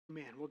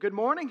Amen. Well, good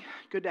morning.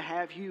 Good to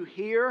have you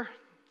here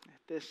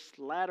at this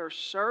latter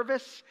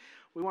service.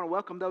 We want to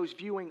welcome those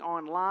viewing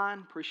online.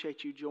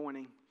 Appreciate you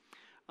joining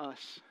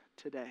us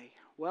today.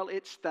 Well,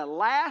 it's the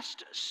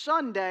last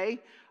Sunday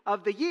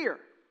of the year.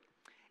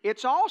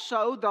 It's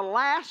also the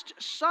last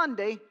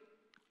Sunday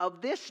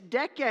of this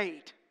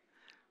decade.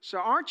 So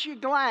aren't you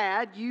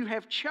glad you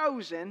have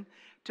chosen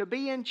to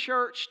be in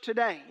church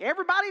today?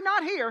 Everybody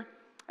not here.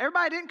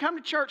 Everybody didn't come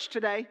to church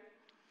today.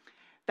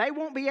 They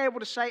won't be able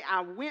to say,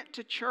 I went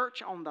to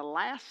church on the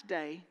last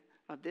day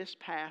of this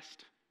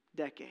past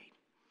decade.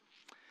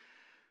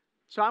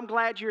 So I'm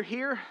glad you're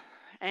here.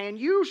 And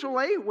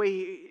usually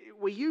we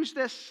use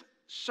this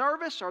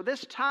service or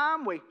this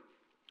time, we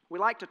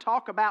like to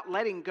talk about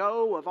letting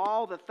go of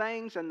all the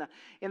things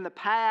in the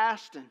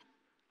past and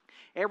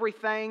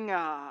everything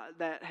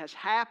that has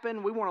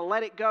happened. We want to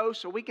let it go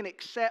so we can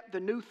accept the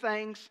new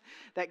things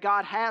that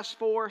God has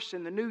for us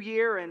in the new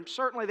year. And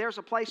certainly there's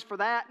a place for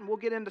that, and we'll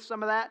get into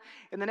some of that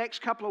in the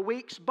next couple of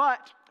weeks.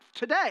 But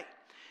today,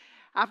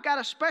 I've got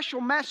a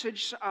special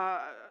message.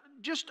 I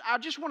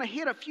just want to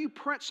hit a few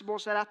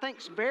principles that I think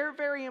is very,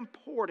 very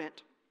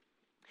important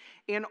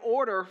in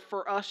order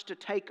for us to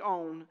take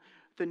on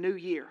the new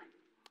year.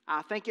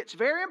 I think it's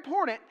very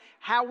important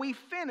how we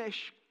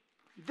finish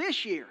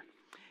this year.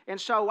 And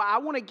so I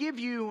want to give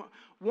you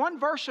one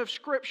verse of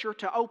Scripture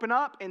to open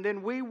up, and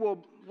then we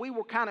will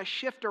kind of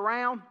shift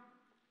around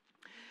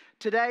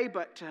today.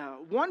 But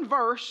one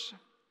verse,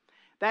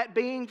 that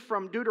being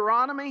from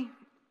Deuteronomy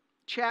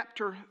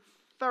chapter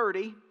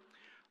 30,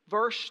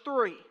 verse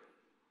 3.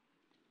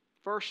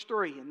 Verse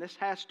 3, and this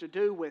has to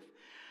do with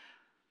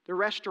the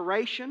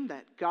restoration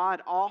that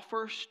God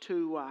offers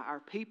to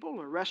our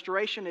people.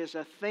 Restoration is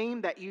a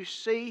theme that you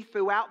see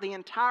throughout the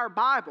entire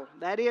Bible.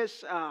 That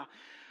is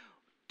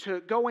to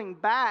going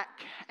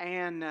back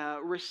and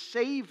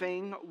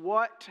receiving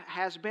what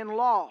has been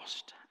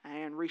lost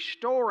and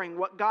restoring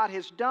what God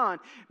has done.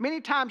 Many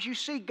times you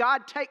see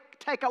God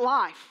take a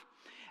life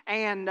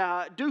and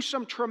do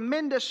some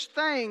tremendous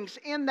things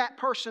in that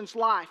person's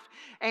life,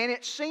 and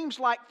it seems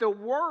like the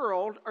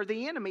world or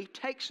the enemy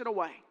takes it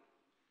away.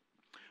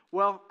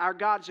 Well, our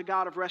God's a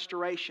God of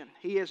restoration.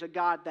 He is a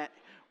God that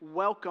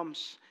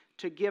welcomes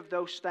to give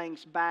those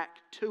things back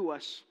to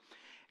us.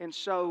 And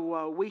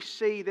so we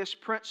see this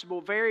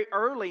principle very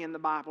early in the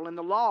Bible, in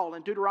the law,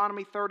 in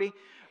Deuteronomy 30,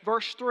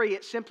 verse 3.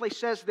 It simply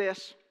says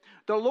this: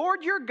 the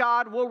Lord your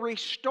God will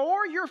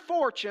restore your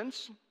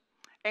fortunes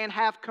and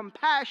have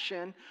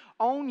compassion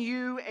on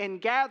you and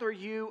gather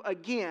you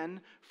again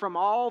from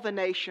all the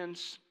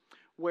nations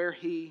where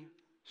He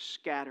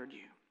scattered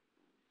you.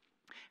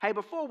 Hey,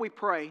 before we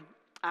pray,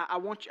 I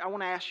want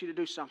to ask you to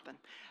do something.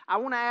 I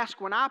want to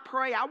ask, when I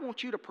pray, I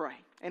want you to pray.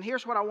 And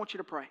here's what I want you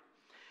to pray.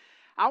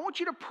 I want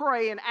you to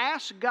pray and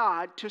ask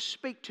God to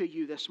speak to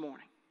you this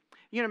morning.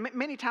 You know,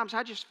 many times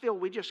I just feel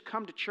we just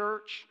come to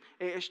church.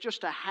 It's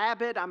just a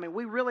habit. I mean,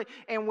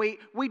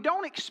 we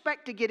don't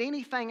expect to get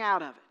anything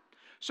out of it.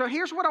 So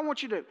here's what I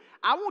want you to do.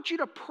 I want you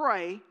to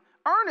pray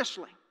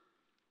earnestly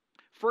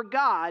for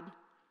God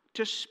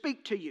to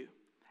speak to you.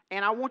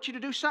 And I want you to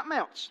do something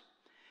else.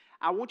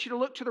 I want you to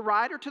look to the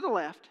right or to the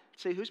left,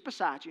 see who's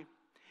beside you,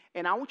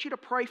 and I want you to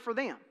pray for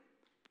them.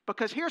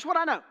 Because here's what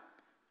I know.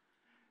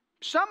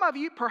 Some of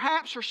you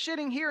perhaps are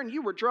sitting here and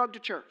you were drugged to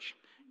church.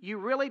 You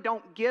really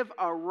don't give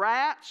a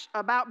rat's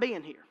about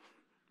being here.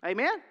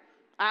 Amen?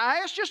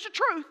 It's just the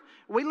truth.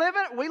 We live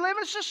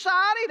in a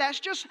society. That's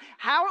just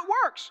how it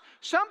works.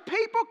 Some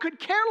people could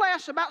care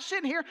less about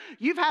sitting here.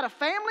 You've had a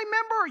family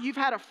member or you've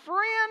had a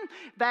friend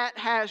that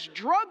has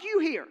drugged you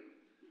here.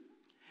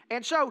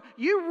 And so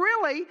you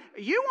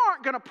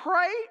aren't going to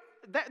pray.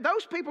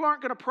 Those people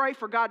aren't going to pray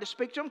for God to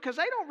speak to them because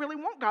they don't really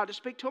want God to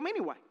speak to them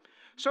anyway.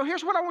 So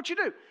here's what I want you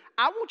to do.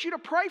 I want you to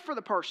pray for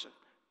the person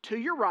to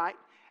your right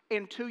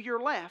and to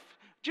your left,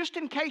 just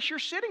in case you're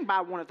sitting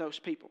by one of those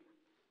people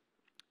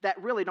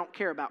that really don't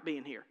care about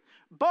being here.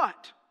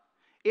 But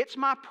it's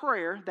my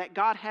prayer that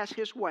God has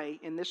His way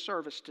in this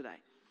service today.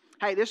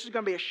 Hey, this is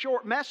going to be a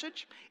short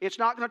message. It's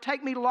not going to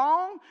take me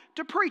long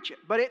to preach it,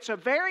 but it's a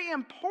very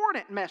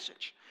important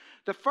message.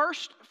 The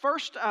first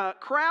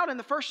crowd in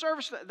the first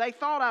service, they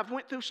thought I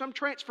went through some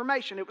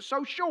transformation. It was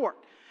so short.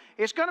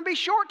 It's going to be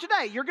short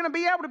today. You're going to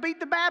be able to beat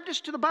the Baptists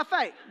to the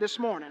buffet this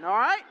morning, all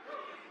right?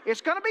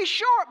 It's going to be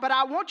short, but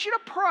I want you to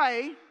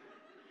pray.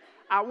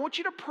 I want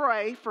you to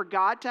pray for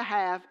God to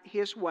have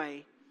His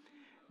way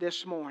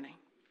this morning.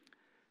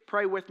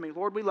 Pray with me.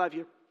 Lord, we love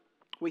you.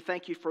 We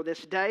thank you for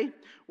this day.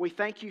 We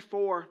thank you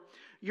for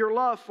your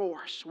love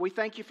for us. We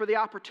thank you for the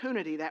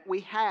opportunity that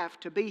we have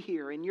to be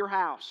here in your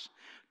house,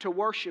 to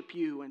worship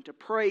you and to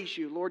praise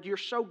you. Lord, you're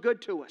so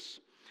good to us.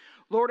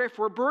 Lord, if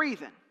we're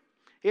breathing,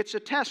 it's a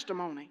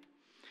testimony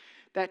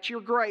that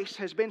your grace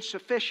has been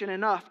sufficient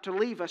enough to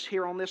leave us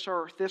here on this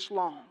earth this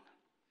long.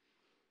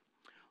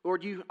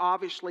 Lord, you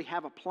obviously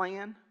have a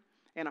plan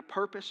and a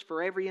purpose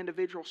for every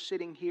individual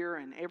sitting here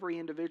and every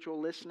individual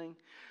listening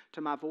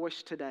to my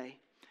voice today.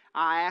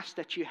 I ask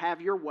that you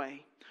have your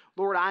way.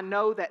 Lord, I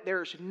know that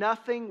there's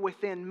nothing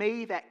within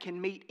me that can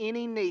meet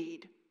any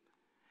need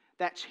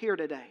that's here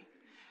today.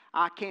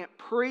 I can't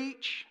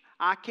preach.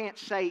 I can't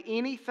say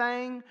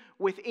anything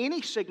with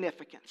any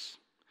significance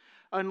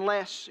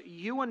unless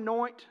you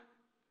anoint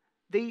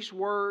these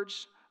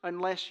words,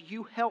 unless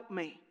you help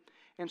me.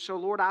 And so,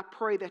 Lord, I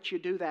pray that you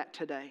do that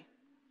today.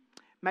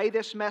 May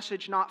this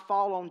message not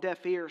fall on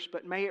deaf ears,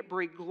 but may it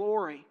bring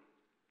glory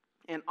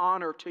and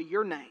honor to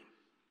your name.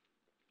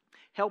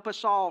 Help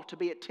us all to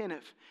be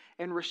attentive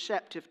and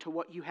receptive to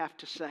what you have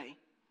to say.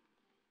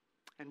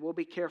 And we'll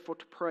be careful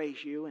to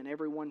praise you. And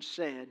everyone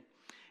said,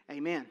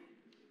 amen.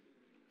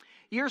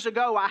 Years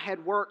ago, I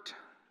had worked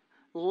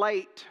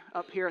late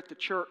up here at the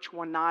church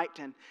one night,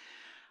 and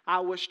I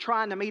was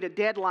trying to meet a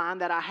deadline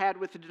that I had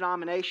with the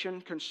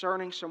denomination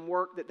concerning some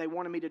work that they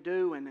wanted me to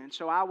do. And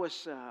so I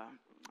was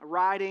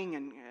writing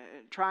and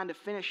trying to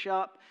finish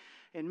up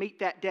and meet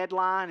that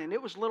deadline. And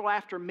it was a little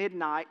after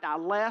midnight. I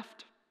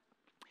left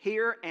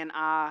here and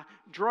I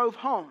drove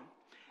home.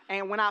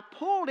 And when I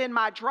pulled in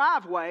my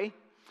driveway,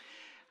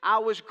 I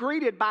was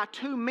greeted by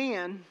two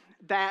men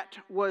that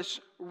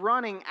was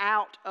running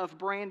out of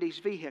Brandy's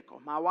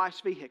vehicle, my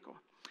wife's vehicle.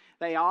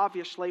 They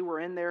obviously were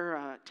in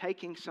there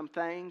taking some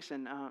things.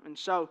 And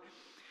so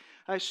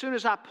as soon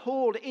as I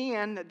pulled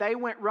in, they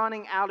went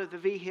running out of the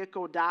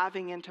vehicle,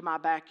 diving into my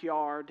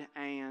backyard,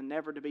 and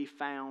never to be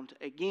found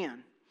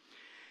again.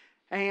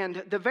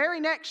 And the very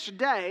next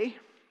day,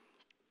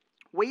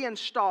 we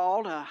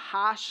installed a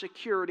high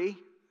security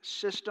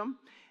system,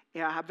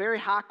 a very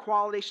high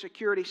quality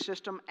security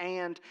system,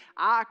 and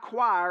I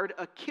acquired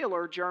a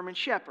killer German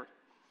Shepherd.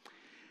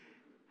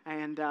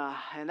 And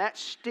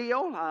that's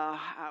still,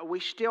 we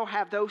still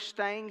have those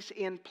things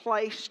in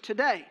place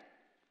today.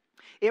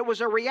 It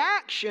was a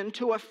reaction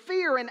to a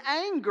fear and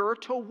anger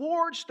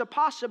towards the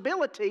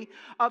possibility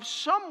of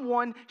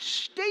someone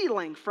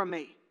stealing from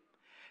me,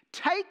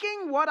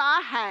 taking what I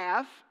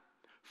have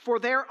for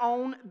their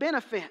own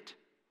benefit.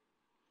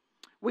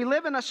 We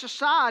live in a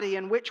society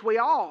in which we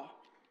all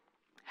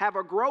have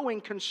a growing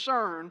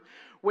concern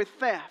with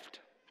theft.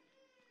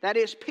 That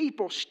is,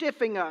 people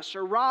stiffing us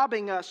or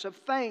robbing us of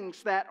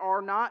things that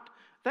are not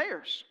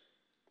theirs.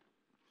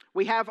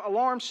 We have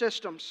alarm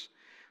systems,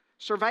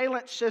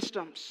 surveillance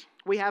systems.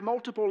 We have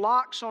multiple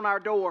locks on our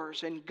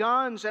doors and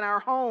guns in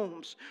our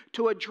homes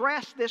to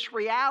address this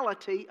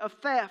reality of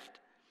theft.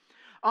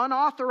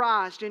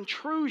 Unauthorized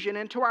intrusion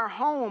into our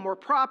home or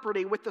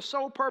property with the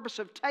sole purpose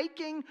of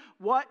taking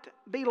what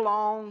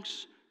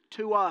belongs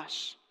to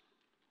us.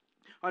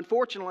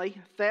 Unfortunately,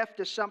 theft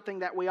is something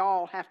that we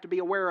all have to be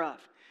aware of.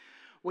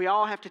 We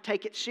all have to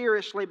take it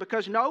seriously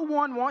because no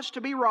one wants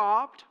to be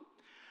robbed.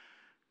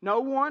 No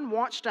one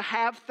wants to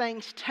have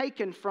things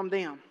taken from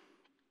them.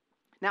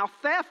 Now,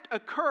 theft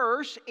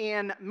occurs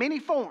in many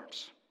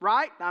forms,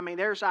 right? I mean,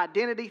 there's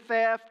identity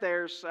theft,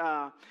 there's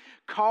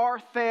car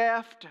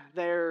theft,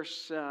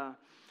 there's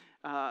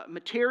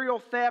material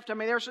theft. I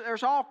mean,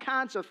 there's all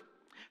kinds of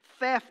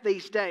theft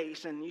these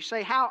days. And you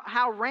say,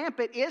 how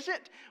rampant is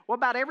it? Well,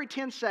 about every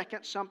 10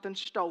 seconds,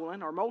 something's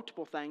stolen or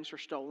multiple things are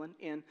stolen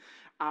in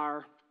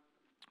our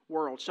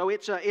world. So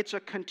it's a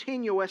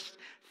continuous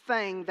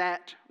thing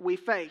that we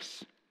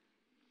face.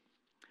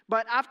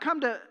 But I've come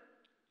to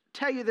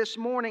tell you this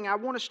morning, I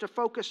want us to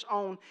focus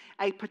on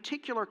a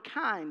particular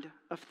kind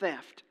of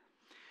theft.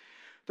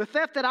 The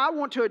theft that I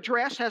want to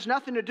address has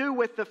nothing to do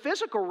with the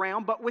physical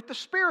realm, but with the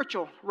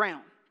spiritual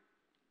realm.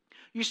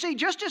 You see,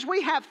 just as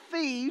we have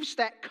thieves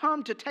that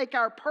come to take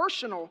our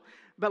personal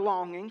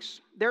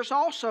belongings, there's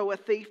also a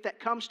thief that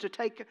comes to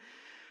take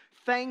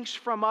things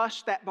from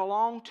us that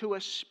belong to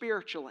us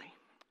spiritually.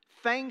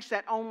 Things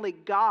that only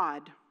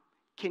God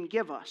can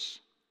give us.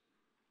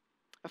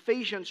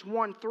 Ephesians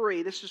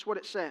 1:3, this is what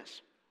it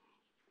says.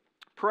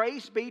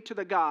 Praise be to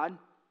the God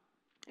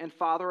and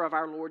Father of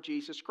our Lord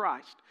Jesus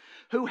Christ,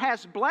 who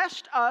has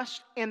blessed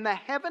us in the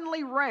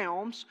heavenly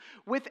realms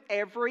with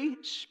every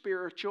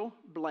spiritual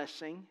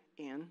blessing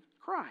in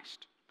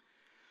Christ.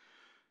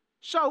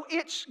 So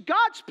it's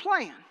God's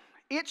plan.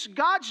 It's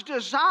God's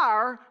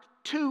desire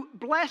to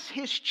bless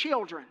His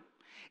children.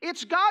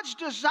 It's God's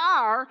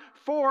desire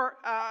for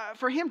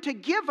Him to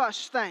give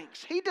us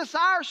things. He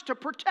desires to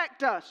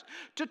protect us,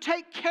 to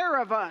take care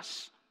of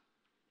us,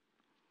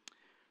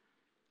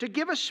 to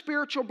give us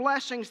spiritual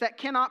blessings that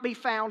cannot be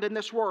found in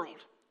this world.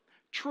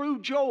 True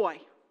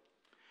joy,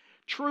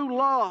 true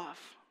love,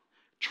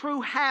 true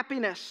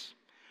happiness,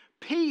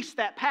 peace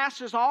that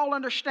passes all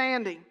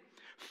understanding,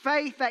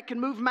 faith that can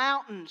move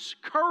mountains,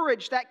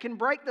 courage that can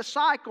break the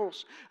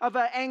cycles of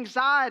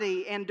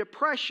anxiety and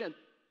depression,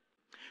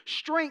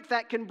 strength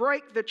that can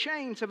break the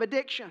chains of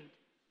addiction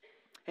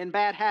and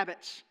bad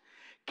habits,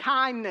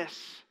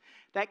 kindness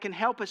that can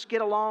help us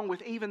get along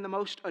with even the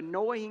most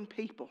annoying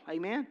people.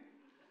 Amen?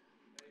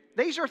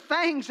 These are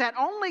things that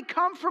only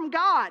come from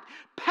God.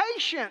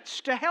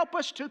 Patience to help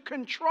us to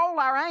control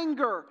our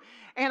anger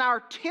and our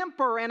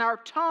temper and our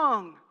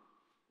tongue.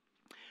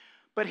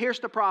 But here's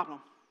the problem.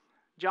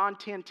 John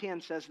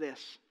 10:10 says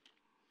this.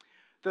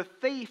 The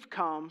thief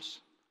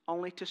comes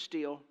only to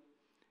steal,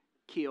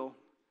 kill,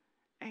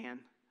 and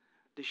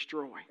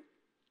destroy.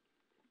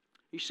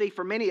 You see,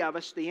 for many of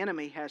us, the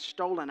enemy has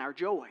stolen our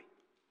joy,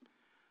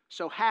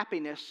 so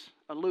happiness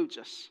eludes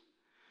us.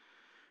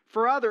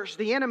 For others,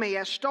 the enemy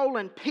has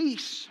stolen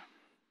peace,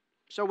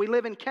 so we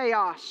live in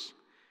chaos.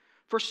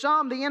 For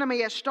some, the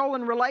enemy has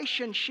stolen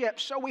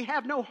relationships, so we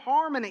have no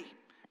harmony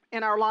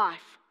in our life.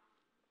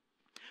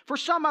 For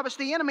some of us,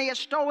 the enemy has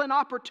stolen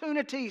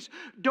opportunities,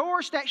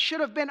 doors that should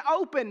have been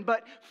open,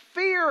 but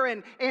fear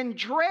and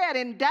dread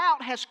and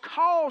doubt has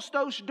caused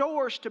those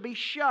doors to be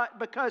shut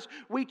because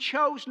we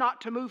chose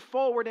not to move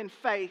forward in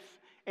faith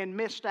and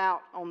missed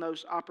out on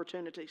those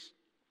opportunities.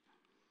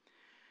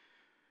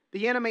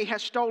 The enemy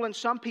has stolen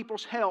some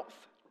people's health.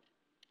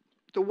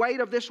 The weight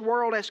of this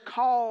world has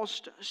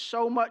caused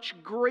so much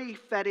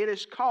grief that it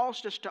has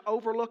caused us to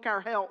overlook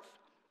our health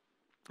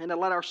and to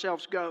let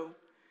ourselves go.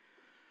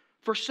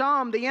 For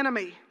some, the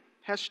enemy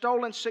has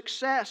stolen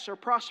success or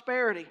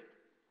prosperity.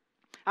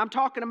 I'm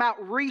talking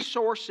about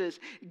resources,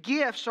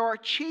 gifts, or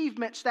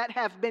achievements that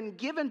have been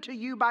given to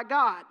you by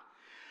God.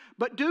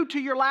 But due to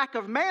your lack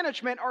of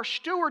management or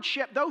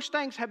stewardship, those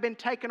things have been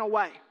taken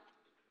away.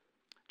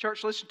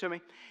 Church, listen to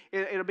me.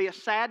 It'll be a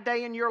sad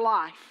day in your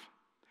life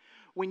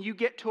when you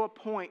get to a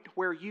point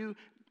where you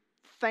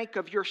think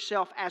of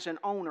yourself as an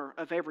owner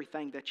of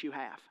everything that you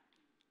have.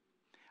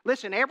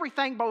 Listen,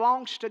 everything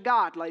belongs to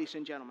God, ladies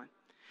and gentlemen.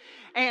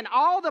 And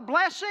all the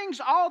blessings,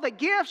 all the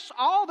gifts,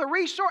 all the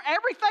resources,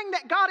 everything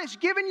that God has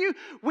given you,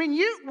 when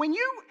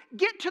you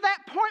get to that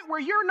point where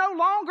you're no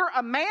longer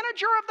a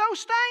manager of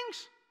those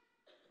things,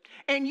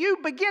 and you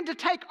begin to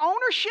take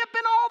ownership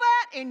in all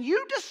that, and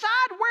you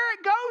decide where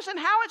it goes and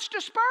how it's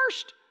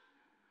dispersed,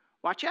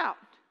 watch out.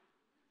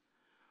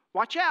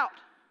 Watch out.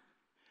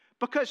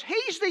 Because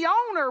He's the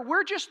owner,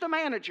 we're just the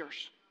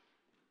managers.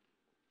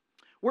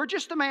 We're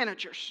just the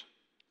managers.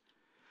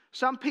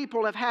 Some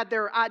people have had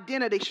their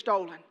identity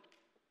stolen.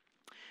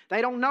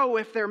 They don't know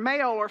if they're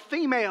male or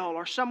female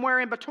or somewhere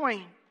in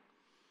between.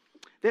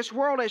 This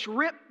world has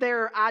ripped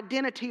their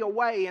identity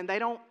away and they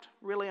don't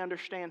really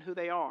understand who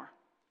they are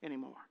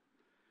anymore.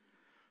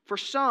 For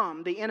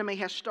some, the enemy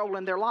has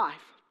stolen their life.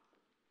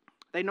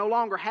 They no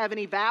longer have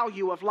any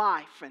value of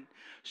life, and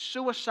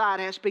suicide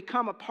has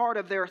become a part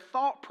of their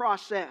thought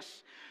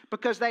process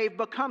because they've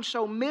become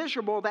so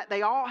miserable that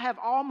they all have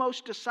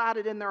almost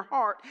decided in their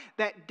heart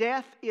that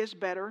death is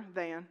better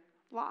than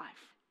life.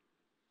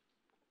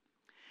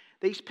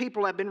 These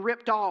people have been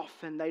ripped off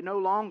and they no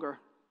longer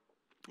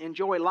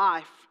enjoy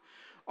life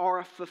or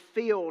are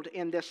fulfilled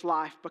in this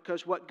life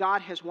because what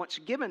God has once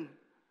given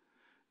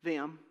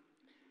them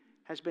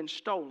has been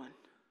stolen,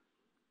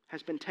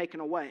 has been taken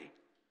away.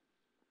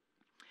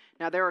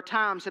 Now, there are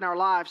times in our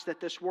lives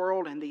that this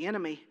world and the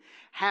enemy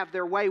have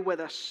their way with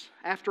us.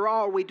 After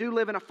all, we do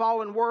live in a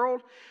fallen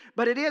world,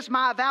 but it is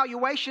my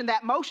evaluation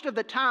that most of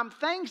the time,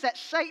 things that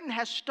Satan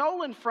has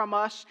stolen from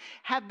us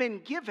have been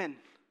given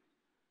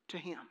to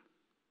him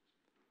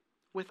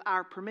with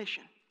our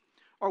permission,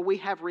 or we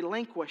have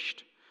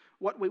relinquished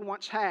what we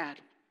once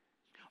had,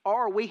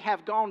 or we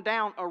have gone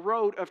down a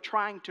road of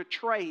trying to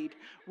trade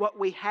what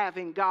we have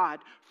in God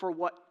for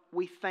what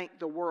we think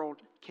the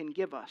world can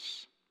give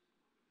us.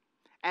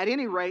 At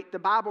any rate, the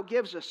Bible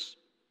gives us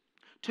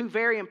two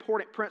very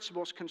important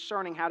principles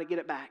concerning how to get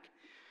it back.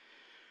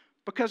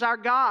 Because our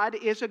God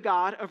is a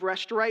God of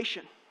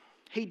restoration.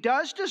 He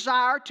does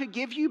desire to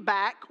give you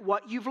back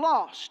what you've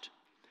lost.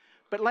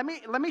 But let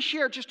me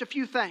share just a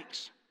few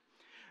things.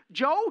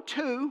 Joel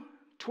 2,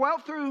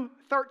 12 through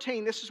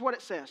 13, this is what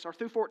it says, or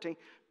through 14.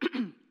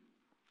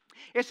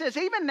 It says,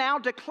 "Even now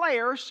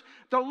declares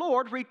the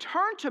Lord,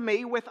 return to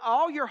me with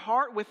all your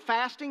heart, with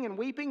fasting and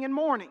weeping and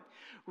mourning.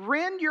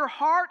 Rend your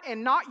heart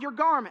and not your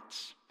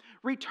garments.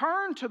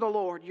 Return to the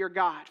Lord your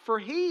God, for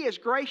He is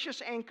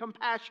gracious and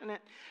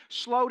compassionate,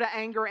 slow to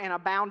anger and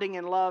abounding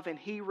in love, and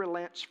He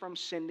relents from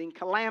sending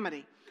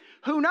calamity.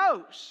 Who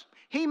knows?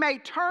 He may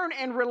turn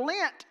and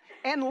relent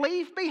and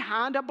leave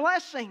behind a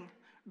blessing,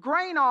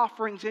 grain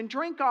offerings and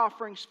drink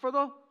offerings for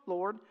the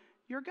Lord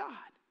your God."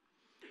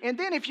 And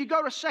then if you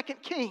go to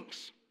 2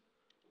 Kings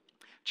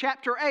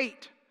chapter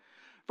 8,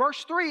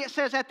 verse 3, it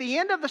says, "At the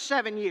end of the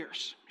 7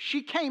 years,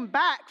 she came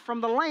back from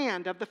the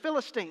land of the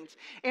Philistines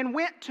and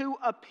went to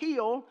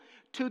appeal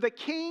to the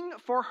king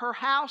for her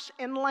house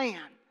and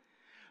land.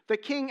 The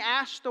king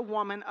asked the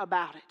woman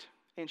about it,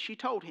 and she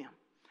told him.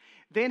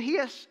 Then he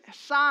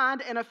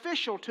assigned an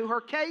official to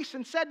her case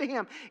and said to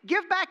him,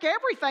 'Give back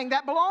everything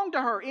that belonged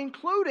to her,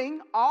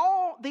 including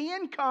all the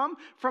income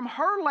from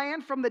her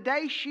land from the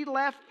day she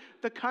left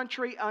the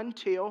country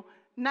until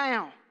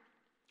now.'"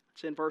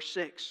 It's in verse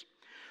 6.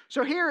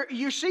 So here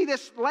you see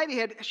this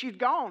lady, she'd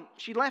gone.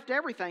 She left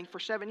everything for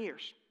 7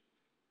 years.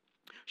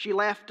 She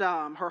left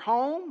her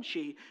home.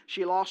 She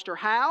lost her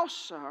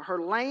house,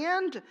 her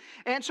land.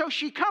 And so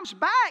she comes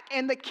back,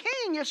 and the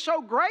king is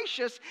so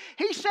gracious.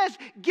 He says,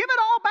 give it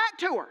all back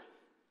to her.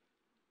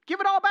 Give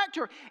it all back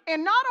to her.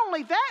 And not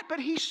only that, but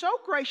he's so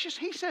gracious.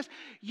 He says,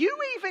 you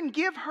even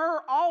give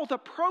her all the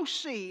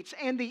proceeds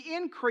and the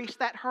increase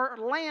that her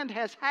land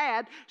has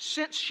had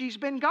since she's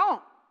been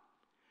gone.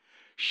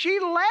 She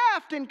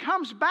left and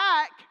comes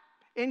back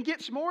and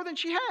gets more than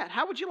she had.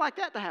 How would you like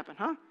that to happen,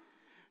 huh?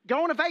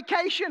 Go on a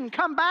vacation and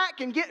come back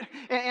and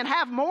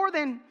have more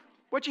than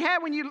what you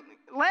had when you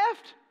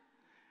left.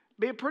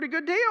 Be a pretty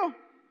good deal.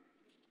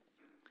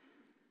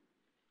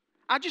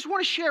 I just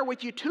want to share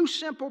with you 2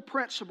 simple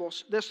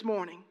principles this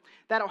morning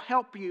that'll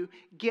help you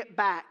get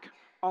back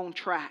on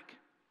track.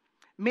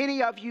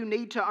 Many of you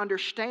need to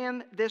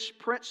understand this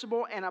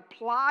principle and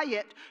apply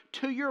it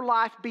to your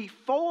life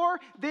before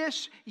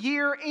this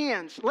year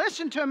ends.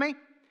 Listen to me.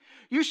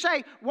 You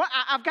say, "Well,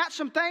 I've got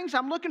some things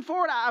I'm looking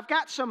forward to. I've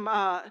got some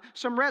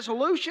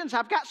resolutions.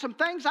 I've got some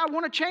things I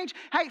want to change."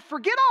 Hey,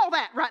 forget all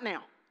that right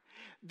now.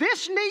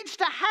 This needs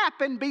to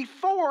happen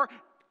before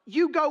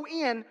you go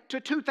into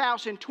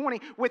 2020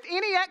 with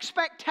any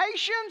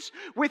expectations,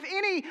 with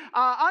any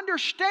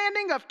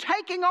understanding of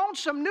taking on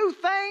some new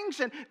things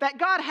and that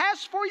God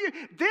has for you.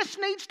 This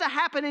needs to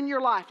happen in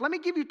your life. Let me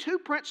give you 2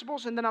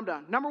 principles and then I'm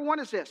done. Number 1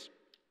 is this.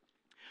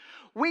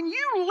 When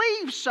you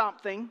leave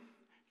something,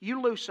 you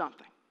lose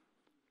something.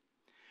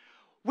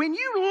 When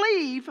you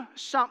leave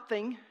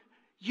something,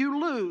 you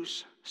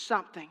lose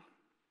something.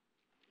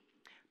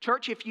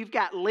 Church, if you've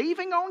got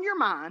leaving on your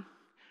mind,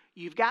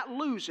 you've got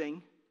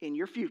losing in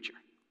your future.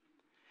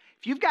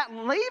 If you've got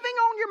leaving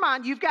on your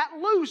mind, you've got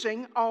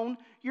losing on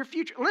your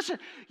future. Listen,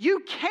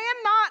 you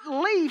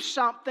cannot leave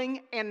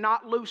something and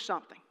not lose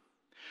something.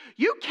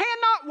 You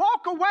cannot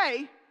walk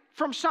away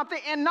from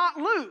something and not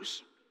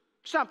lose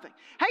something.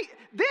 Hey,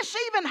 this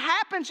even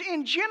happens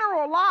in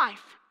general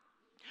life.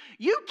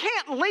 You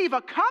can't leave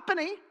a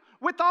company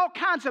with all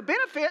kinds of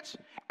benefits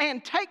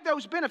and take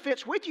those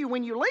benefits with you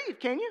when you leave,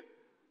 can you?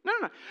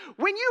 No.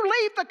 When you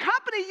leave the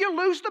company, you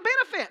lose the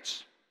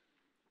benefits.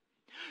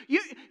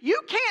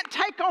 You can't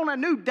take on a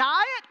new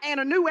diet and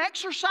a new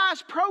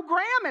exercise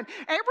program and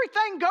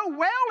everything go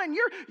well and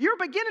you're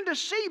beginning to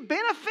see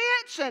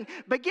benefits and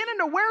beginning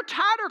to wear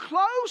tighter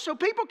clothes so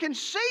people can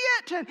see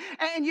it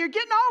and you're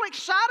getting all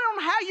excited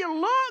on how you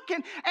look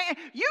and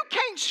you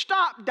can't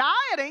stop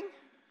dieting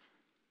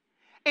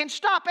and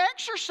stop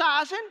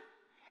exercising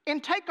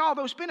and take all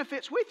those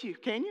benefits with you,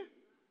 can you?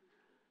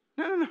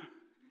 No.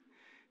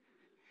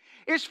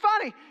 It's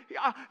funny.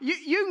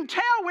 You can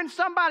tell when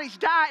somebody's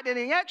dieting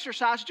and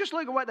exercising. Just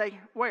look at what they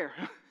wear.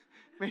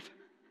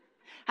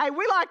 Hey,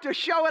 we like to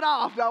show it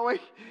off, don't we?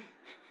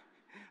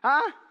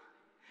 Huh?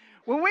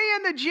 When we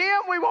in the gym,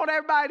 we want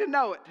everybody to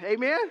know it.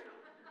 Amen?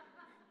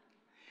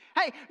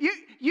 Hey,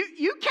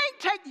 you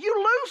can't you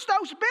lose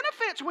those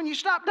benefits when you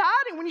stop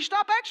dieting, when you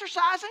stop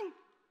exercising.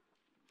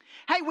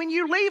 Hey, when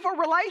you leave a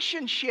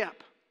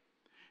relationship,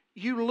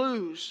 you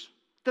lose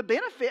the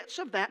benefits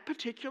of that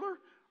particular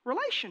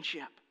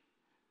relationship.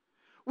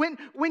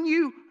 When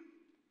you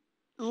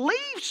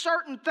leave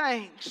certain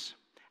things,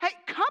 hey,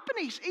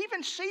 companies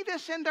even see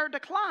this in their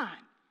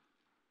decline.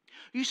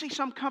 You see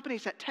some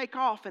companies that take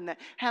off and that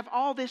have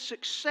all this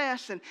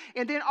success, and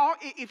then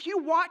if you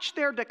watch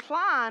their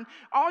decline,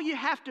 all you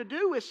have to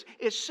do is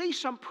see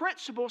some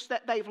principles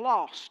that they've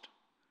lost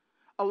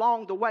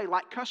along the way,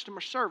 like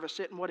customer service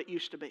isn't what it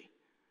used to be.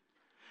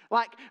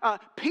 Like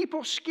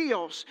people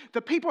skills.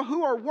 The people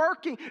who are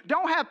working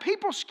don't have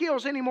people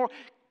skills anymore.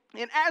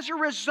 And as a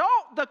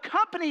result, the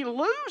company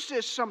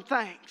loses some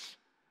things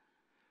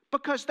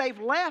because they've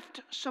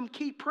left some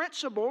key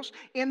principles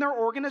in their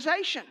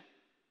organization.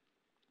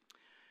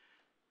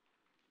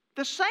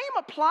 The same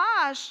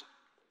applies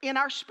in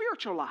our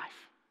spiritual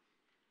life.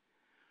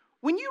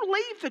 When you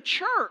leave the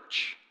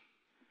church,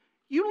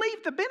 you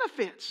leave the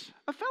benefits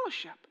of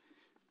fellowship.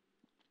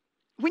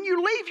 When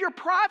you leave your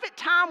private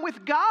time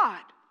with God,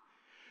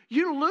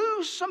 you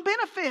lose some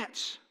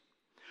benefits.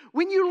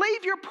 When you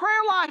leave your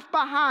prayer life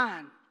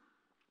behind,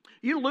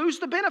 you lose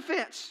the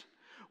benefits.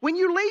 When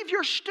you leave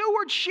your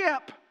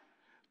stewardship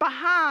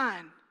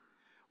behind,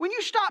 when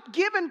you stop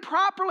giving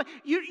properly,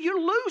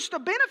 you lose the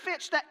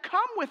benefits that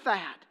come with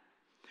that.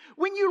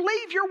 When you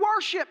leave your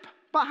worship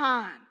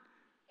behind,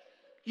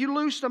 you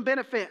lose some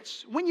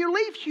benefits. When you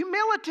leave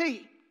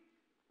humility,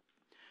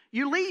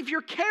 you leave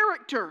your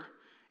character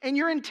and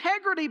your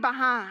integrity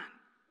behind.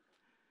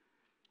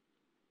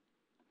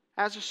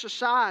 As a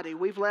society,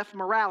 we've left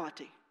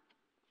morality.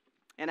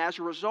 And as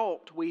a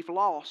result, we've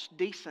lost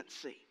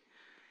decency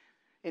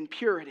and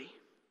purity.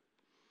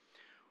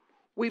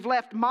 We've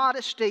left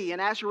modesty,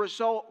 and as a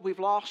result, we've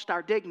lost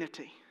our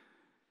dignity.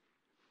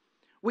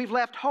 We've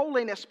left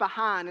holiness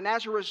behind, and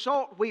as a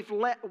result, we've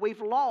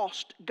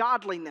lost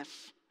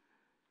godliness.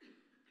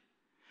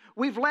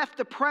 We've left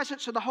the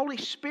presence of the Holy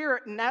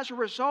Spirit, and as a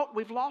result,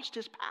 we've lost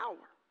His power.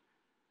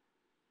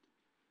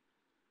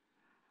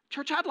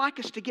 Church, I'd like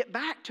us to get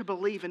back to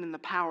believing in the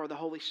power of the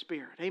Holy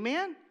Spirit.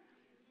 Amen?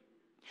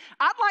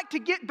 I'd like to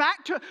get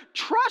back to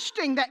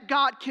trusting that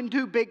God can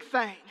do big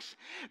things.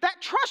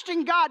 That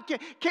trusting God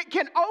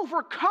can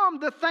overcome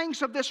the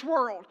things of this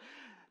world.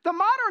 The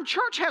modern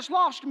church has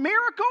lost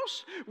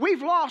miracles.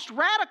 We've lost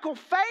radical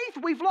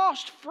faith. We've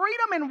lost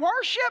freedom in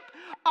worship.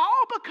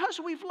 All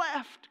because we've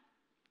left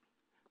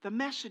the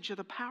message of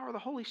the power of the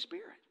Holy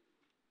Spirit.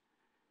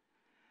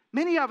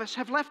 Many of us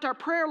have left our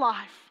prayer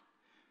life.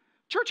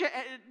 Church,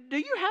 do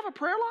you have a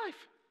prayer life?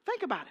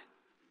 Think about it.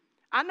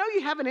 I know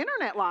you have an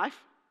internet life.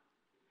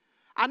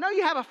 I know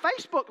you have a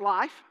Facebook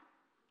life.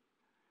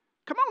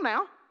 Come on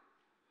now.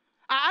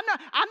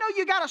 I know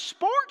you got a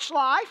sports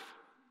life,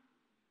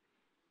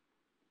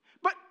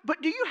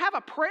 but do you have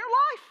a prayer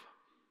life?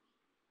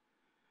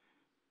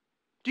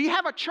 Do you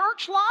have a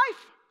church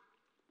life?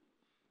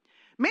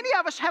 Many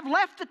of us have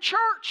left the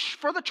church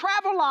for the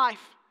travel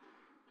life.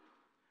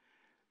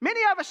 Many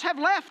of us have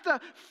left the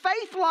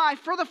faith life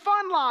for the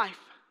fun life.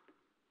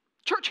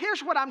 Church,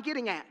 here's what I'm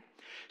getting at.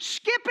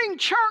 Skipping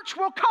church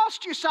will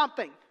cost you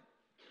something.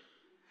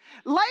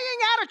 Laying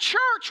out of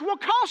church will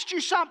cost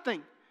you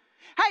something.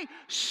 Hey,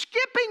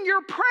 skipping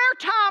your prayer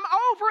time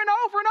over and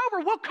over and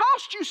over will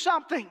cost you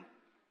something.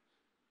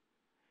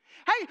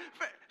 Hey,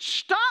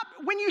 stop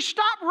when you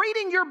stop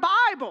reading your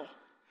Bible.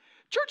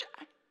 Church,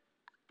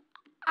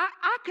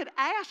 I could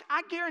ask,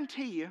 I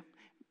guarantee you,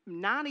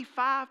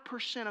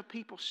 95% of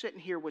people sitting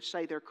here would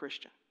say they're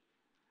Christian.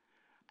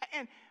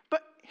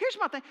 But here's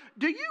my thing.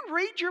 Do you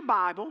read your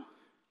Bible?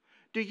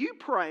 Do you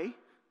pray?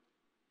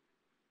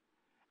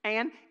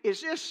 And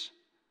is this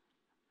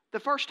the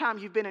first time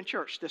you've been in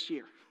church this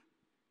year?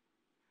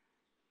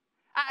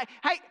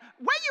 Hey,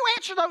 when you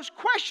answer those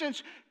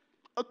questions,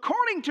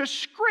 according to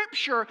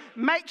Scripture,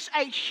 makes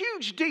a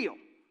huge deal.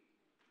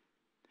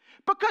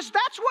 Because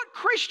that's what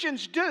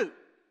Christians do.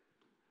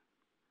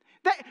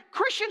 That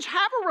Christians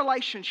have a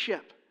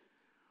relationship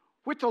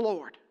with the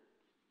Lord.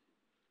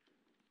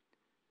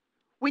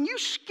 When you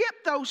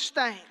skip those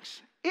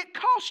things, it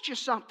costs you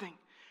something.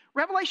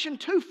 Revelation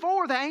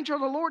 2:4, the angel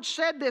of the Lord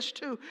said this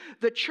to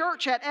the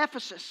church at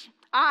Ephesus.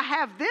 I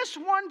have this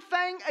one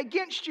thing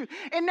against you.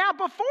 And now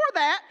before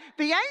that,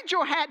 the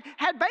angel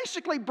had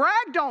basically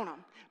bragged on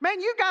them. Man,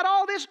 you got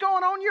all this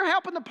going on. You're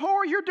helping the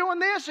poor. You're doing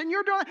this and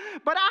you're doing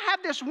that. But I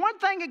have this one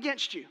thing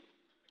against you.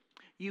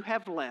 You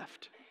have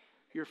left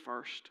your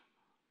first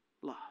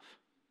love.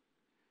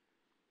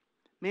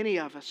 Many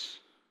of us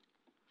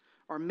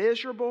are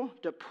miserable,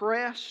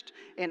 depressed,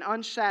 and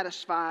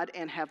unsatisfied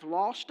and have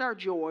lost our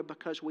joy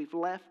because we've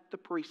left the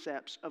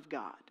precepts of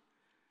God.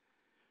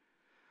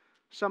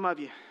 Some of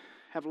you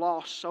have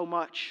lost so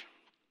much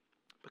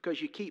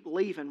because you keep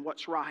leaving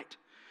what's right.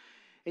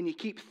 And you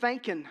keep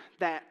thinking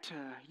that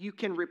you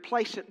can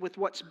replace it with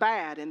what's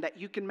bad and that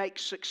you can make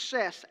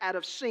success out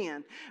of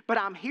sin. But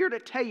I'm here to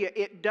tell you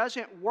it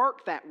doesn't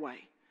work that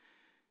way.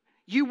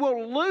 You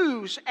will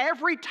lose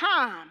every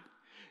time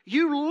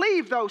you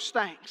leave those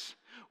things.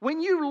 When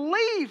you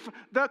leave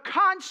the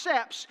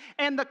concepts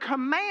and the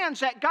commands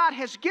that God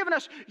has given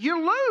us,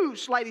 you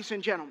lose, ladies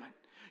and gentlemen.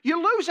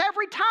 You lose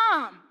every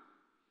time.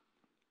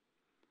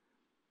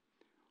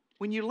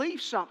 When you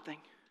leave something,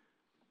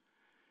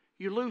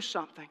 you lose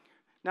something.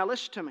 Now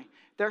listen to me.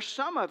 There's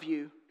some of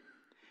you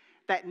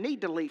that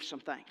need to leave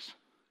some things.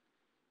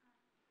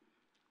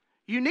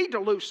 You need to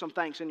lose some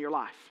things in your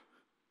life.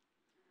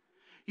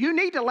 You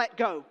need to let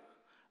go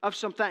of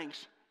some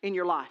things in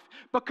your life.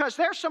 Because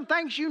there's some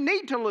things you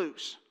need to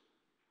lose.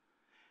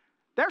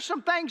 There's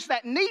some things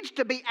that needs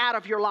to be out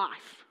of your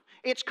life.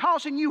 It's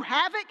causing you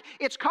havoc.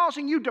 It's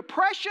causing you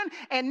depression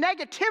and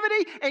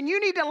negativity. And you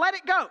need to let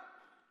it go.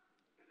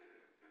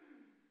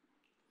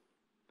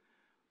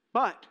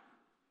 But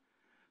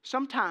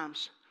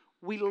sometimes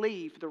we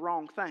leave the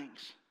wrong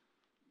things.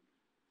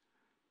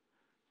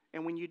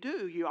 And when you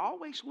do, you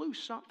always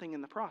lose something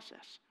in the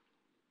process.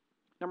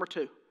 Number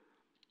 2.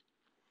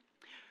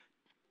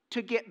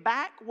 To get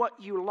back what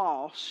you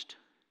lost,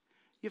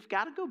 you've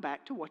got to go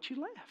back to what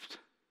you left.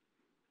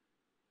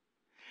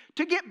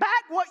 To get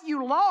back what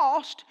you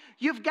lost,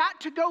 you've got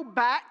to go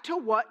back to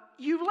what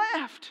you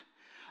left.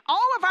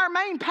 All of our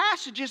main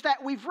passages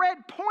that we've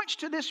read points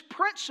to this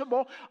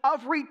principle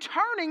of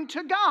returning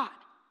to God.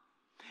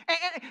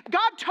 And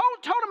God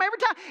told him every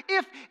time,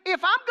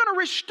 if I'm going to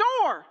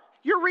restore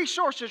your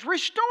resources,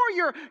 restore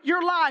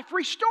your life,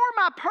 restore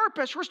my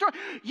purpose,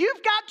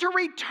 you've got to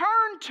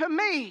return to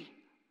me.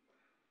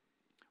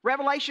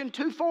 Revelation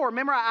 2:4,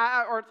 remember,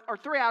 or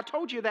 3, I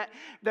told you that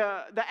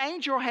the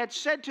angel had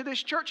said to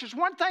this church, there's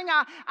one thing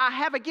I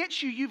have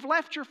against you, you've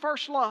left your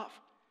first love.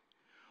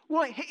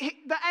 Well,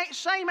 the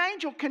same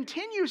angel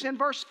continues in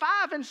verse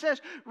 5 and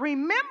says,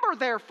 remember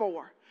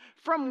therefore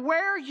from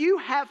where you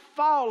have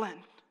fallen,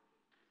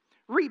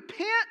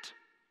 repent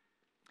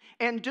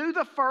and do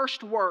the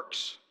first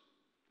works.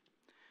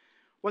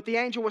 What the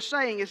angel was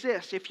saying is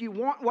this: if you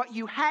want what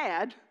you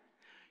had,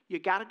 you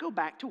got to go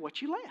back to what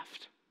you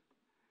left.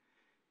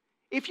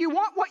 If you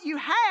want what you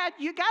had,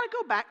 you got to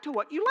go back to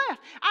what you left.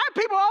 I have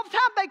people all the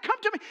time, they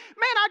come to me,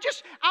 man,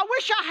 I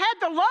wish I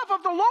had the love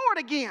of the Lord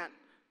again.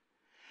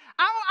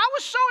 I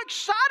was so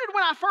excited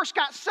when I first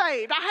got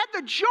saved. I had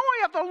the joy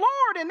of the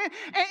Lord, and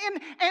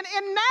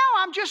now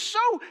I'm just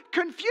so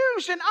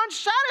confused and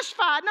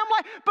unsatisfied. And I'm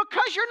like,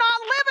 because you're not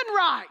living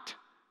right.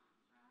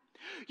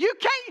 You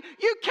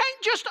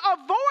can't just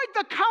avoid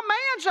the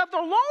commands of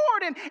the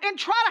Lord and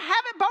try to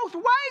have it both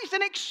ways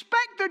and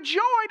expect the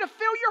joy to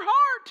fill your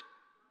heart.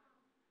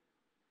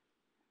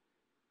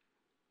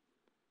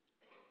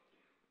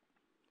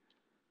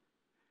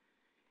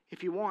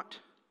 If you want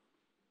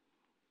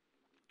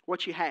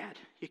what you had,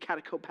 you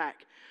got to go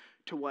back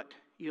to what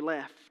you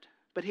left.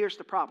 But here's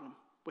the problem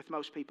with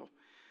most people.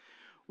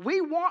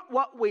 We want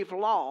what we've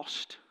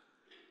lost,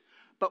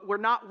 but we're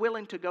not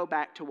willing to go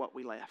back to what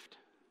we left.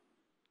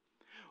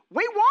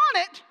 We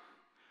want it.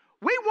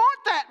 We want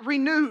that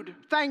renewed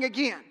thing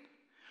again.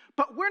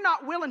 But we're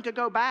not willing to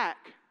go back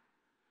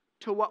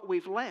to what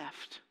we've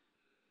left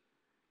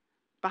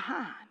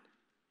behind.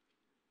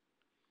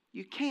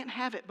 You can't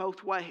have it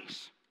both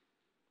ways.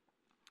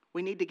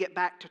 We need to get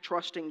back to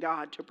trusting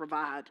God to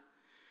provide.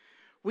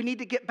 We need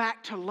to get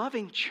back to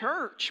loving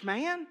church,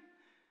 man.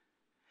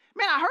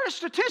 Man, I heard a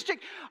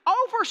statistic.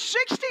 Over 60%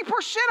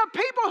 of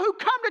people who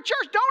come to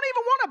church don't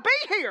even want to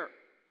be here.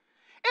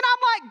 And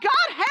I'm like,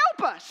 God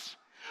help us.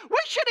 We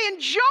should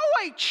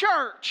enjoy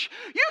church.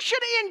 You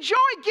should enjoy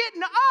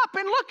getting up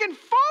and looking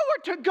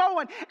forward to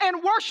going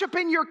and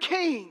worshiping your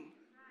King.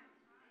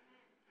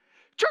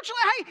 Church,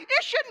 hey,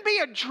 it shouldn't be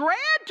a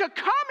dread to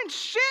come and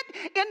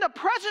sit in the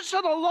presence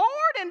of the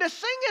Lord and to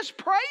sing His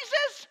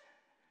praises.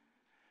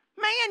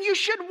 Man, you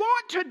should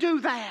want to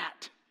do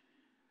that.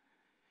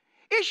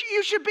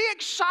 You should be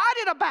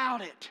excited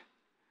about it.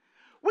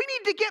 We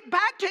need to get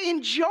back to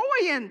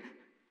enjoying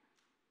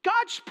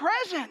God's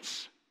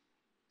presence.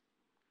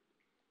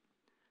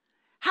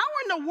 How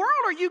in the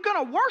world are you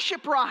going to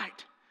worship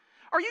right?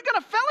 Are you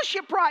going to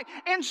fellowship right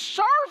and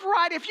serve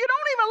right if you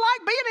don't even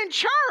like being in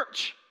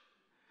church?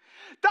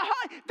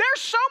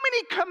 There's so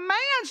many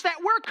commands that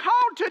we're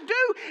called to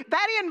do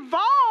that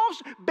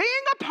involves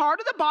being a part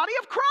of the body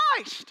of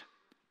Christ.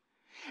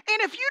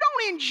 And if you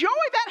don't enjoy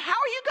that, how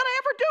are you going to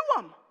ever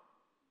do them?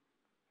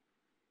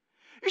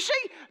 You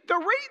see,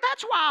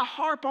 that's why I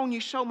harp on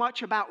you so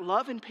much about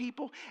loving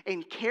people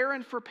and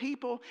caring for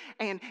people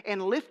and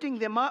lifting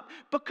them up,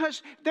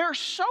 because there's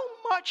so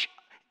much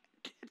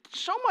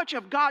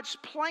of God's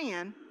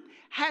plan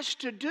has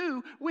to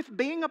do with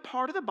being a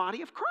part of the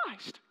body of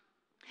Christ.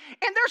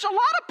 And there's a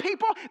lot of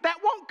people that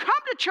won't come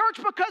to church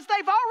because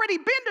they've already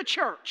been to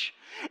church.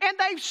 And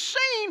they've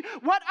seen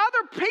what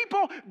other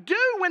people do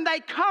when they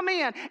come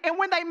in and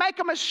when they make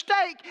a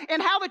mistake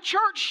and how the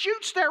church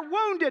shoots their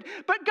wounded.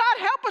 But God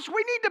help us,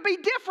 we need to be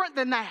different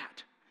than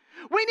that.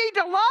 We need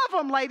to love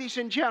them, ladies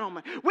and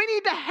gentlemen. We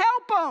need to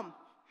help them.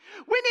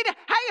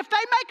 Hey, if they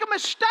make a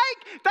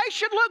mistake, they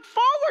should look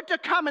forward to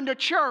coming to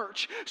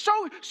church. So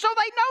they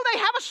know they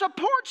have a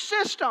support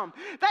system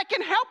that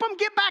can help them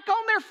get back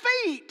on their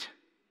feet.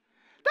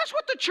 That's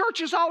what the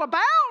church is all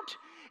about.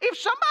 If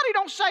somebody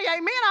don't say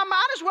amen, I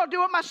might as well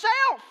do it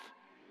myself.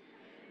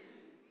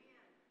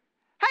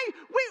 Hey,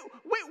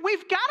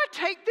 we've got to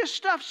take this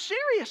stuff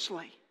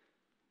seriously.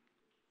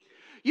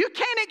 You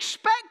can't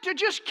expect to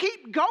just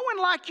keep going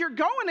like you're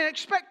going and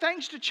expect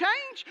things to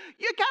change.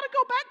 You got to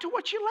go back to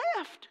what you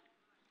left.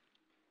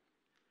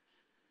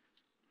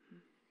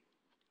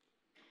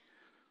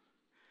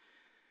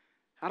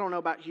 I don't know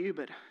about you,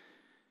 but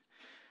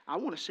I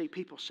want to see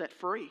people set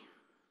free.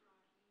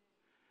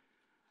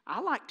 I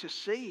like to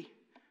see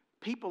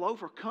people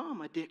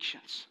overcome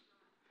addictions.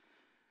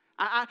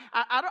 I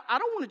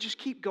don't want to just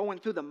keep going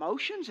through the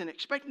motions and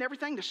expecting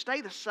everything to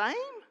stay the same.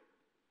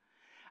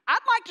 I'd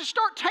like to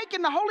start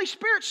taking the Holy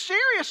Spirit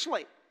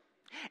seriously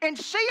and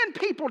seeing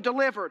people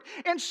delivered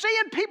and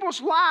seeing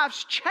people's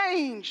lives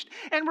changed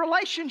and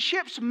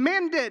relationships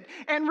mended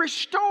and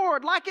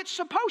restored like it's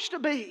supposed to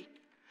be.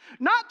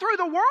 Not through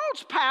the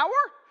world's power,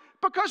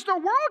 because the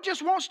world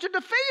just wants to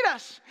defeat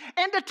us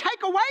and to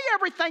take away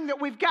everything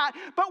that we've got.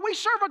 But we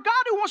serve a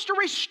God who wants to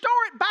restore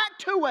it back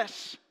to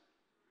us.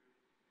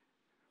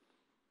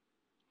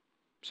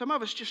 Some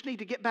of us just need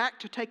to get back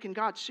to taking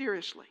God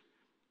seriously.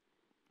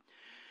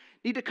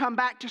 Need to come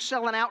back to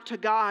selling out to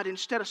God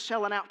instead of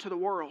selling out to the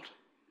world.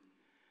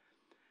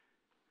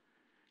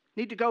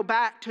 Need to go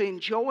back to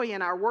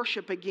enjoying our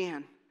worship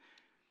again.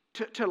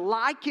 To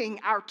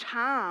liking our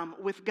time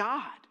with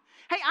God.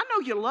 Hey, I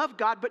know you love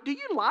God, but do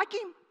you like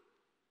Him?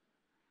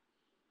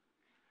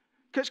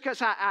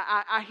 Because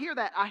I hear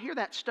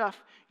that stuff.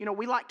 You know,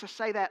 we like to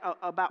say that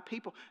about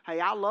people. Hey,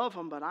 I love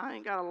them, but I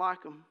ain't got to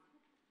like them.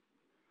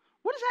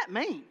 What does that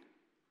mean?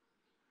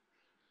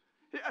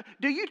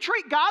 Do you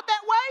treat God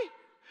that way?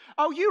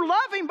 Oh, you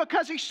love Him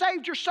because He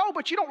saved your soul,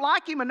 but you don't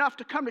like Him enough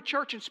to come to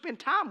church and spend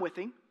time with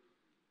Him.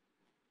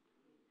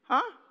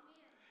 Huh?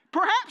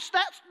 Perhaps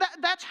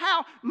that's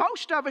how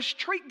most of us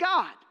treat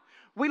God.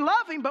 We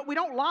love Him, but we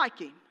don't like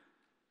Him.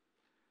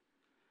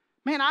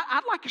 Man,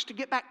 I'd like us to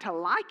get back to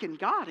liking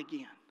God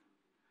again,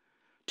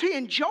 to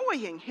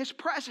enjoying His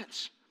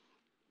presence,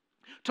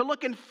 to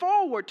looking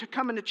forward to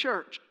coming to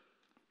church.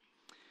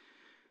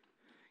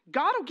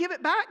 God will give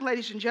it back,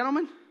 ladies and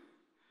gentlemen.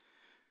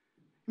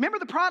 Remember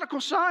the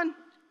prodigal son?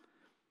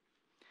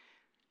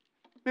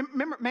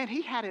 Remember, man,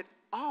 he had it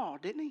all,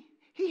 didn't he?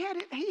 He had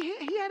it.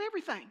 He had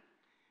everything,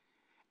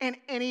 and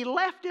he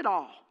left it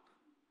all.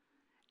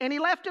 And he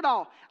left it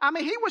all. I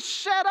mean, he was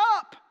set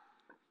up.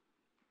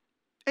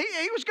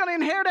 He was going to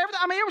inherit everything.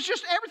 I mean, it was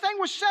just everything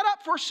was set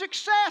up for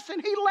success,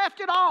 and he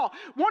left it all.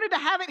 Wanted to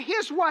have it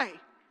his way.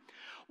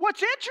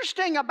 What's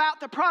interesting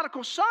about the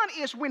prodigal son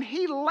is when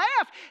he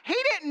left, he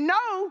didn't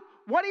know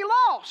what he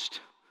lost.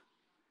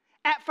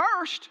 At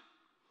first,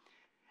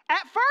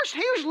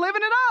 he was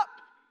living it up.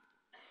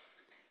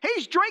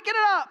 He's drinking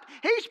it up.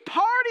 He's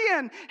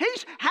partying.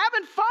 He's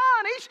having fun.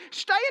 He's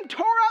staying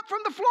tore up from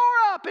the floor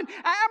up. And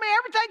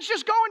everything's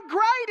just going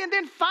great. And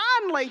then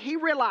finally he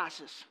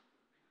realizes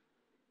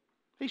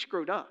he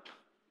screwed up.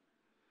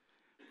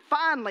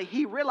 Finally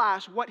he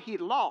realized what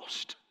he'd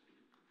lost.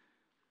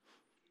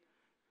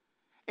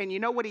 And you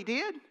know what he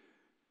did?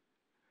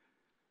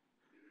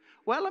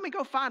 Well, let me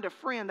go find a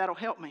friend that'll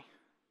help me.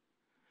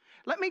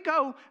 Let me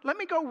go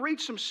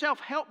read some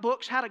self-help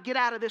books, how to get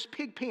out of this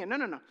pig pen.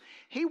 No.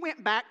 He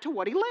went back to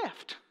what he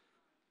left.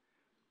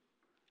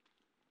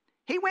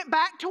 He went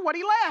back to what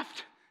he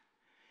left.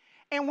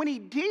 And when he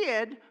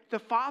did, the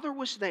Father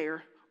was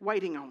there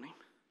waiting on him.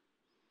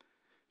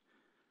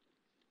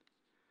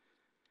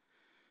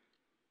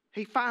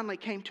 He finally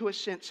came to his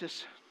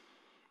senses.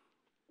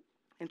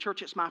 And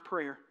church, it's my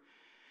prayer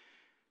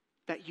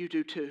that you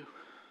do too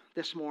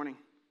this morning.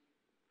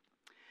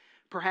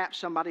 Perhaps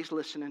somebody's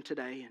listening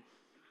today, and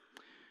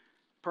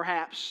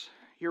perhaps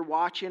you're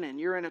watching and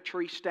you're in a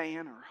tree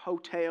stand or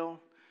hotel,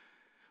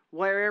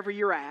 wherever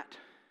you're at,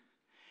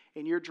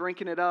 and you're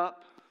drinking it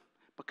up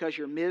because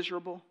you're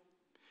miserable.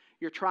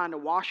 You're trying to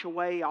wash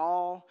away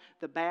all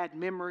the bad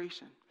memories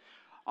and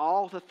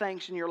all the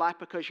things in your life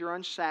because you're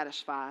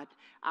unsatisfied.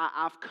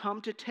 I've come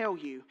to tell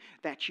you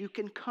that you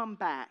can come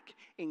back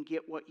and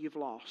get what you've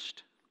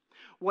lost.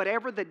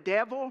 Whatever the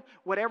devil,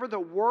 whatever the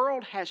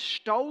world has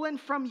stolen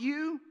from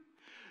you,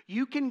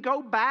 you can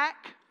go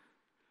back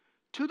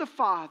to the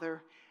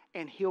Father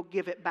and He'll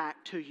give it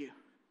back to you.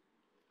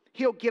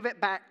 He'll give it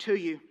back to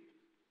you.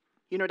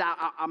 You know,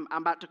 I'm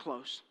about to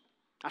close.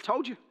 I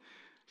told you,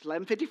 it's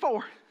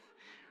 11:54.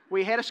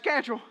 We had a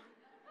schedule.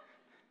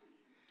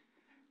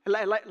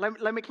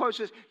 Let me close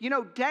this. You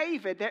know,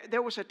 David,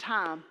 there was a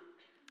time,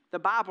 the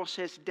Bible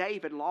says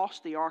David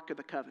lost the Ark of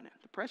the Covenant,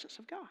 the presence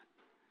of God.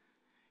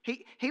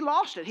 He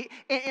lost it.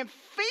 And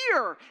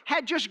fear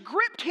had just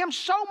gripped him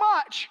so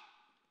much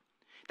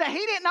that he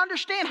didn't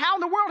understand how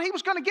in the world he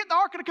was going to get the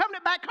Ark of the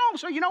Covenant back home.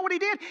 So you know what he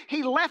did?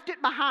 He left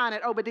it behind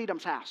at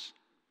Obed-Edom's house.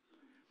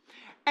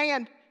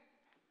 And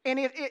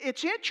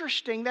it's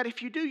interesting that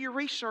if you do your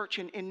research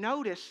and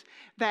notice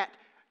that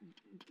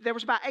there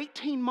was about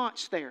 18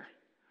 months there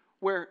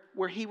where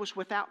he was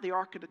without the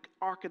Ark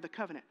of the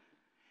Covenant.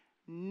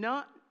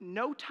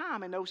 No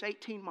time in those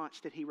 18 months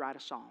did he write a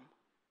psalm.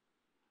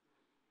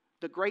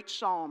 The great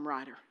psalm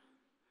writer.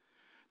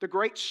 The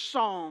great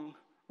song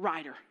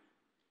writer.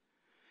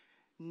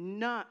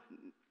 No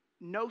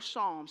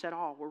psalms at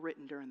all were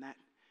written during that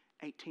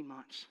 18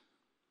 months.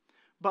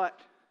 But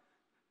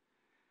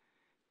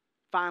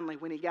finally,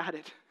 when he got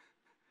it,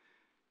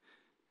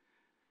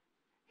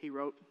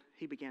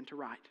 he began to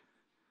write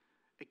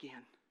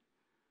again.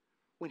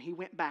 When he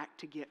went back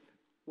to get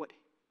what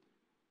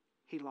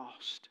he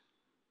lost.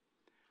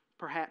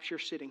 Perhaps you're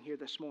sitting here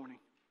this morning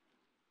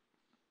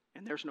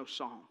and there's no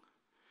song.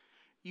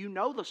 You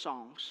know the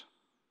songs,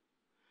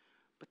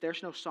 but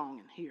there's no song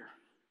in here.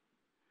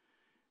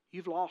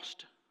 You've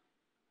lost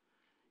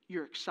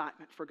your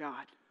excitement for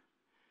God.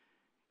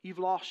 You've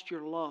lost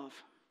your love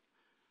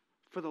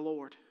for the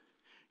Lord.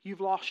 You've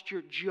lost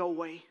your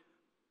joy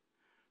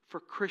for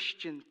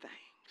Christian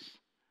things.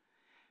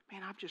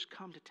 Man, I've just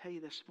come to tell you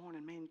this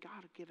morning, man,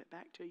 God will give it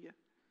back to you.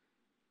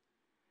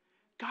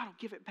 God will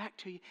give it back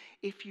to you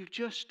if you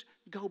just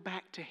go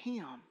back to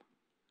Him.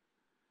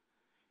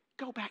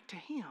 Go back to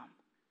Him.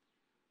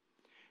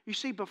 You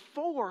see,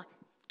 before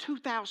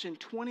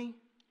 2020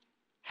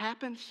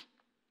 happens,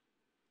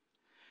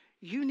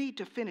 you need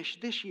to finish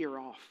this year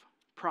off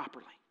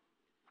properly.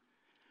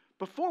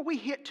 Before we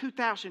hit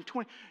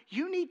 2020,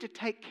 you need to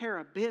take care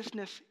of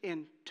business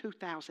in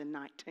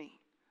 2019.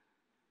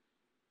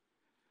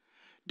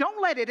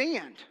 Don't let it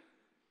end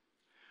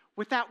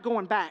without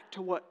going back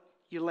to what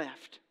you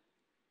left.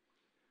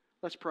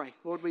 Let's pray.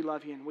 Lord, we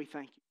love you and we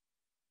thank you.